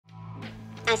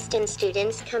Aston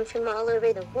students come from all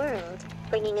over the world,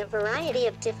 bringing a variety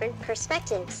of different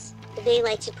perspectives. They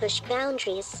like to push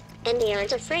boundaries, and they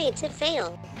aren't afraid to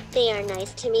fail. They are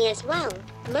nice to me as well,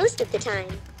 most of the time.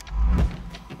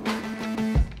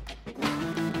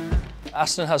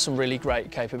 Aston has some really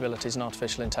great capabilities in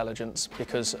artificial intelligence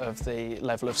because of the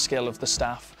level of skill of the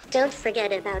staff. Don't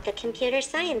forget about the computer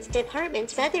science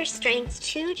department's other strengths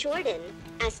too, Jordan.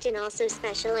 Aston also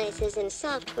specializes in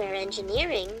software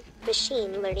engineering,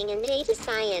 machine learning and data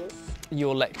science.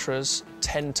 Your lecturers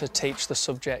tend to teach the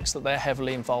subjects that they're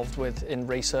heavily involved with in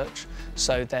research,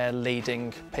 so they're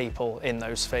leading people in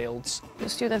those fields. The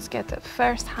students get a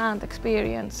first-hand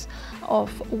experience of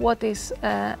what is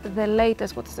the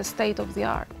latest, what is the state of the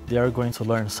art. They are going to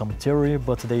learn some theory,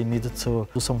 but they need to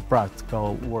do some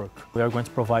practical work. We are going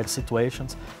to provide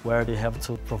situations where they have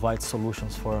to provide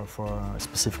solutions for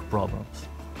specific problems.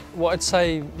 What I'd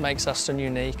say makes Aston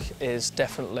unique is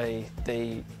definitely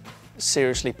the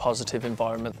seriously positive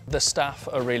environment. The staff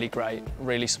are really great,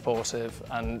 really supportive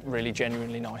and really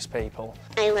genuinely nice people.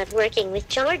 I love working with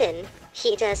Jordan.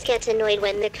 He does get annoyed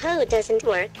when the code doesn't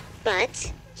work,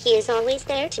 but he is always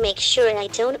there to make sure I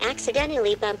don't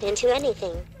accidentally bump into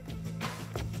anything.